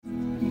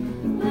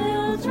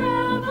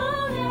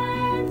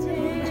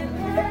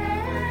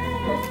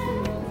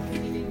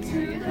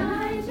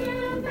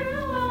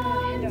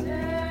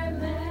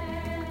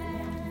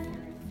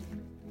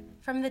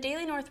From the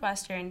Daily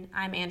Northwestern,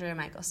 I'm Andrea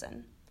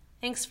Michelson.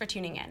 Thanks for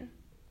tuning in.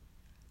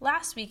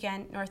 Last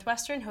weekend,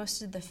 Northwestern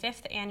hosted the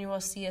 5th annual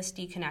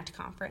CSDConnect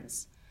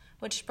conference,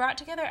 which brought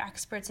together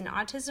experts in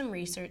autism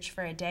research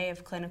for a day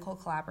of clinical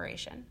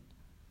collaboration.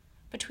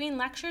 Between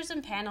lectures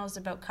and panels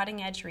about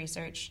cutting-edge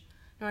research,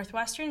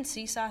 Northwestern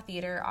Seesaw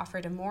Theatre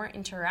offered a more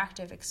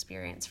interactive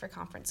experience for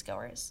conference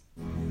goers.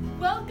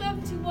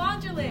 Welcome to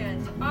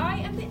Wonderland. I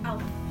am the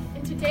elf,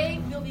 and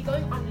today we'll be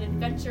going on an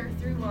adventure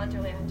through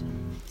Wonderland.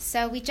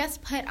 So we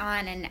just put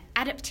on an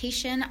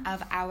adaptation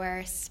of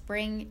our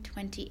spring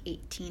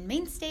 2018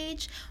 main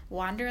stage,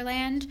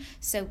 Wonderland.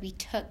 So we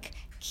took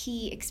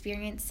key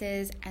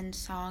experiences and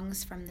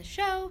songs from the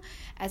show,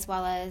 as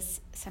well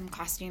as some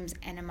costumes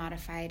and a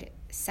modified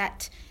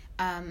set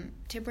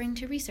to bring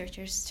to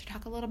researchers to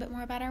talk a little bit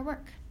more about our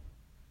work.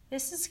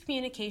 This is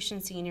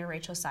Communication Senior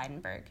Rachel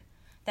Seidenberg,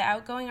 the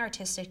outgoing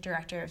artistic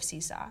director of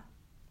Seesaw.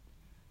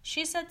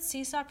 She said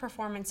Seesaw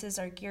performances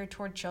are geared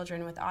toward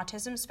children with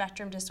autism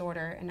spectrum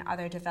disorder and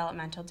other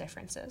developmental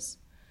differences,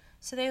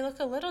 so they look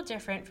a little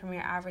different from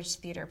your average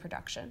theater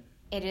production.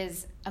 It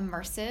is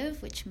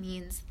immersive, which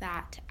means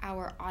that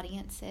our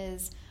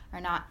audiences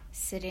are not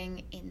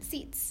sitting in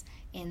seats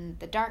in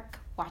the dark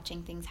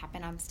watching things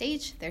happen on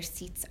stage. Their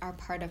seats are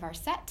part of our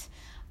set.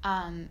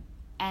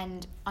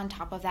 And on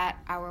top of that,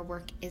 our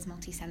work is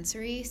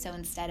multisensory, so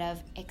instead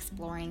of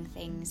exploring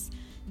things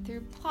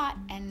through plot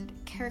and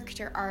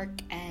character arc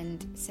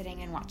and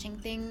sitting and watching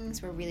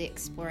things, we're really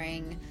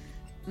exploring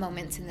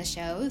moments in the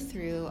show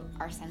through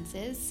our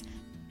senses.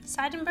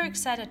 Seidenberg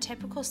said a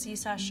typical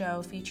Seesaw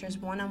show features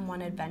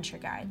one-on-one adventure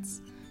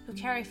guides who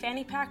carry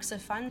fanny packs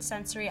of fun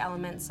sensory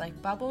elements like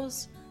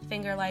bubbles,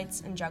 finger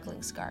lights, and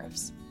juggling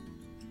scarves.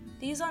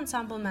 These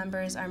ensemble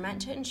members are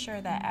meant to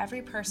ensure that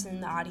every person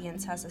in the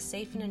audience has a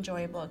safe and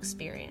enjoyable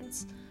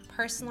experience,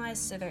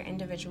 personalized to their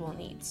individual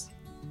needs.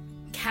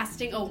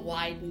 Casting a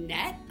wide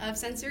net of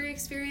sensory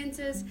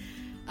experiences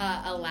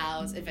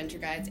allows adventure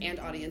guides and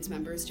audience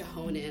members to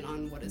hone in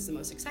on what is the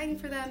most exciting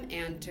for them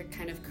and to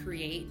kind of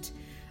create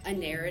a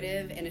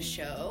narrative and a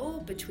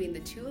show between the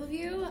two of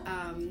you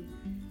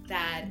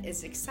that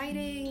is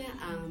exciting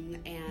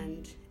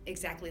and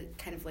exactly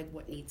kind of like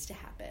what needs to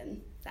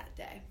happen that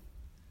day.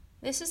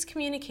 This is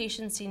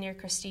Communications Senior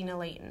Christina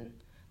Layton,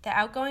 the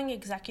outgoing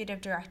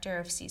executive director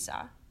of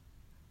Seesaw.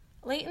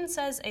 Layton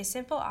says a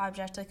simple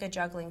object like a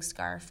juggling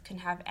scarf can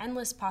have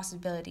endless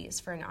possibilities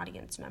for an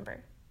audience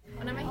member.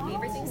 One of my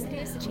favorite things to do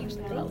is to change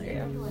the color.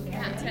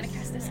 Yeah, it's going to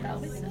cast a spell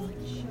with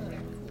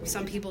it.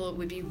 Some people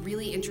would be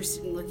really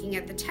interested in looking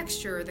at the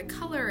texture or the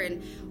color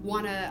and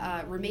want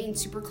to remain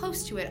super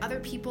close to it. Other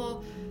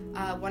people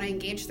want to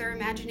engage their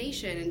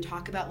imagination and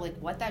talk about like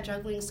what that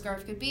juggling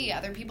scarf could be.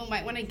 Other people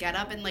might want to get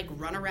up and like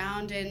run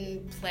around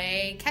and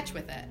play catch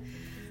with it.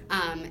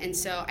 And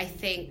so I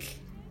think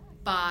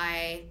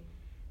by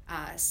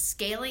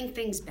scaling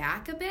things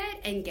back a bit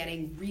and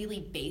getting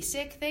really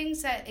basic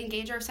things that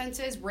engage our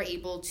senses, we're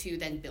able to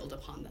then build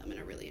upon them in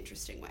a really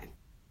interesting way.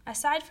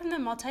 Aside from the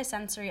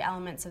multisensory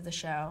elements of the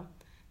show,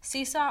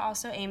 Seesaw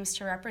also aims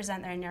to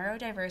represent their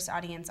neurodiverse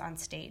audience on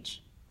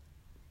stage.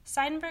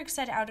 Seidenberg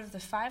said out of the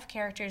 5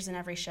 characters in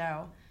every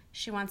show,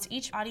 she wants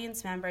each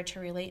audience member to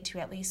relate to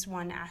at least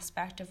one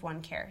aspect of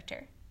one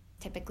character.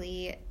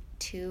 Typically,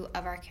 2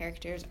 of our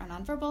characters are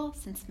nonverbal,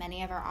 since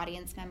many of our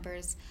audience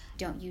members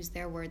don't use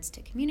their words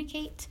to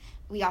communicate.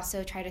 We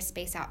also try to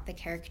space out the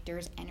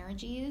characters'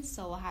 energies,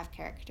 so we'll have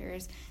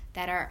characters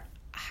that are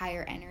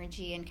higher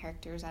energy and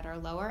characters that are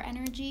lower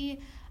energy.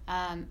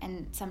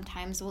 And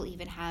sometimes we'll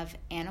even have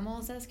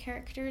animals as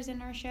characters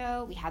in our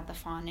show. We had the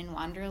fawn in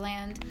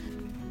Wonderland.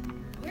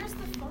 Where's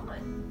the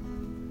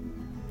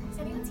fawn? Has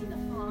anyone seen the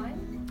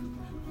fawn?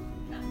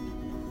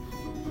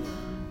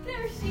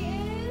 There she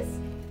is!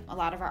 A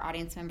lot of our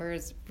audience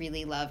members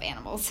really love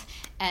animals,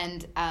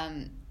 and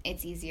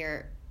it's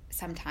easier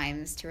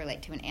sometimes to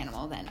relate to an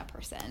animal than a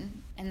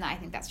person, and I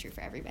think that's true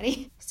for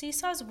everybody.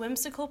 Seesaw's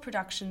whimsical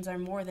productions are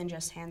more than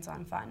just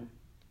hands-on fun.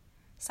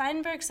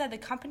 Seidenberg said the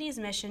company's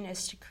mission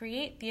is to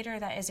create theater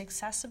that is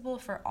accessible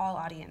for all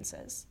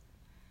audiences,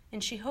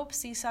 and she hopes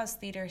Seesaw's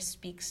theater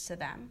speaks to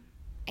them.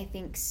 I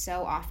think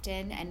so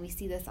often, and we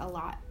see this a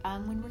lot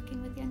when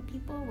working with young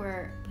people,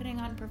 we're putting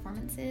on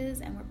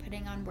performances and we're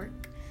putting on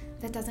work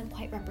that doesn't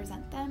quite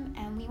represent them,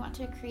 and we want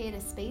to create a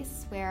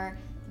space where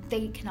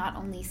they can not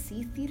only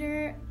see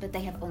theater, but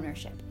they have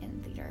ownership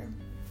in theater,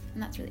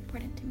 and that's really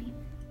important to me.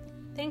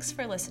 Thanks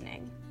for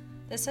listening.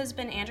 This has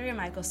been Andrea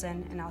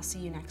Michelson, and I'll see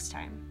you next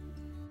time.